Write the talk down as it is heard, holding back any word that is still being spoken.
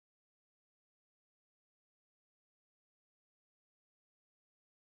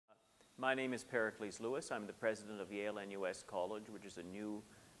My name is Pericles Lewis. I'm the president of Yale-NUS College, which is a new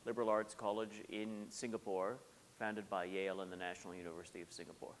liberal arts college in Singapore, founded by Yale and the National University of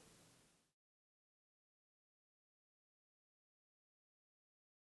Singapore.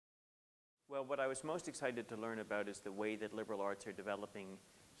 Well, what I was most excited to learn about is the way that liberal arts are developing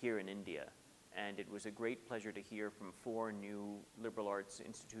here in India. And it was a great pleasure to hear from 4 new liberal arts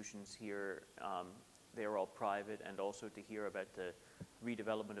institutions here. They are all private, and also to hear about the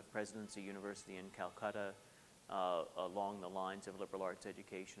redevelopment of Presidency University in Calcutta along the lines of liberal arts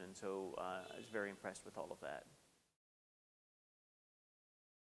education. And so I was very impressed with all of that.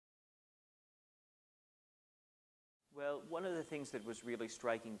 Well, one of the things that was really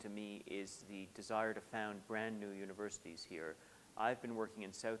striking to me is the desire to found brand new universities here. I've been working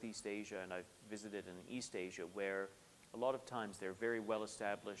in Southeast Asia, and I've visited in East Asia, where a lot of times they're very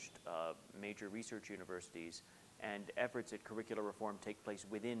well-established major research universities, and efforts at curricular reform take place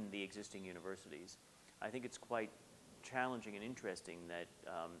within the existing universities. I think it's quite challenging and interesting that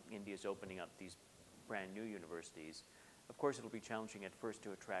India is opening up these brand new universities. Of course, it'll be challenging at first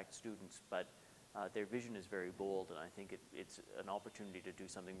to attract students, but their vision is very bold, and I think it's an opportunity to do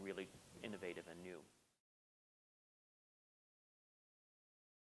something really innovative and new.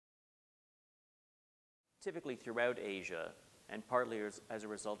 Typically throughout Asia, and partly as a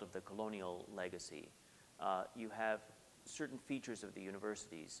result of the colonial legacy, you have certain features of the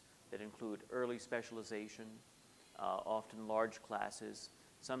universities that include early specialization, often large classes,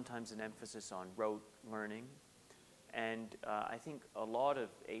 sometimes an emphasis on rote learning. And I think a lot of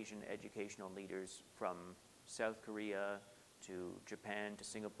Asian educational leaders from South Korea to Japan to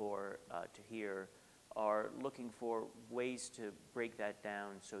Singapore to here are looking for ways to break that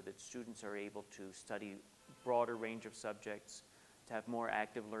down so that students are able to study broader range of subjects, to have more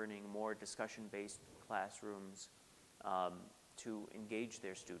active learning, more discussion-based classrooms, to engage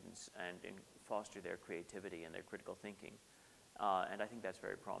their students and foster their creativity and their critical thinking. And I think that's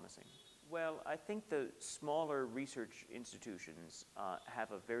very promising. Well, I think the smaller research institutions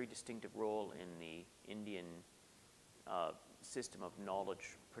have a very distinctive role in the Indian system of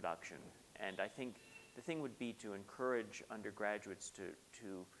knowledge production. And I think the thing would be to encourage undergraduates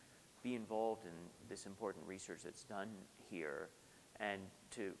to be involved in this important research that's done here, and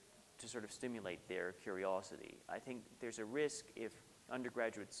to sort of stimulate their curiosity. I think there's a risk if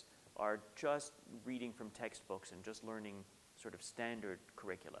undergraduates are just reading from textbooks and just learning sort of standard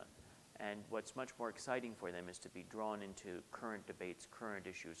curricula. And what's much more exciting for them is to be drawn into current debates, current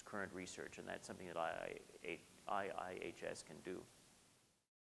issues, current research, and that's something that IIHS can do.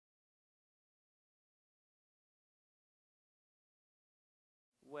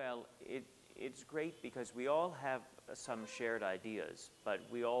 Well, it's great because we all have some shared ideas, but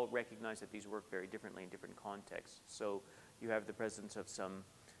we all recognize that these work very differently in different contexts. So you have the presence of some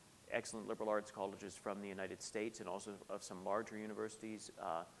excellent liberal arts colleges from the United States and also of some larger universities.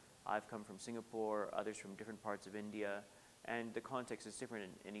 I've come from Singapore, others from different parts of India, and the context is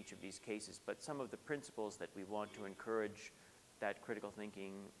different in each of these cases, but some of the principles that we want to encourage, that critical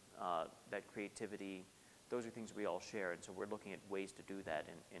thinking, that creativity, those are things we all share, and so we're looking at ways to do that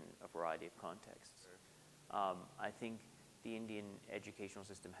in a variety of contexts. I think the Indian educational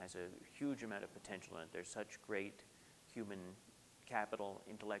system has a huge amount of potential in it. There's such great human capital,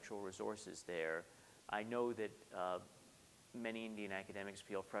 intellectual resources there. I know that many Indian academics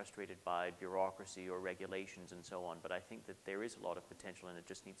feel frustrated by bureaucracy or regulations and so on, but I think that there is a lot of potential and it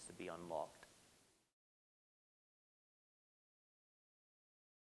just needs to be unlocked.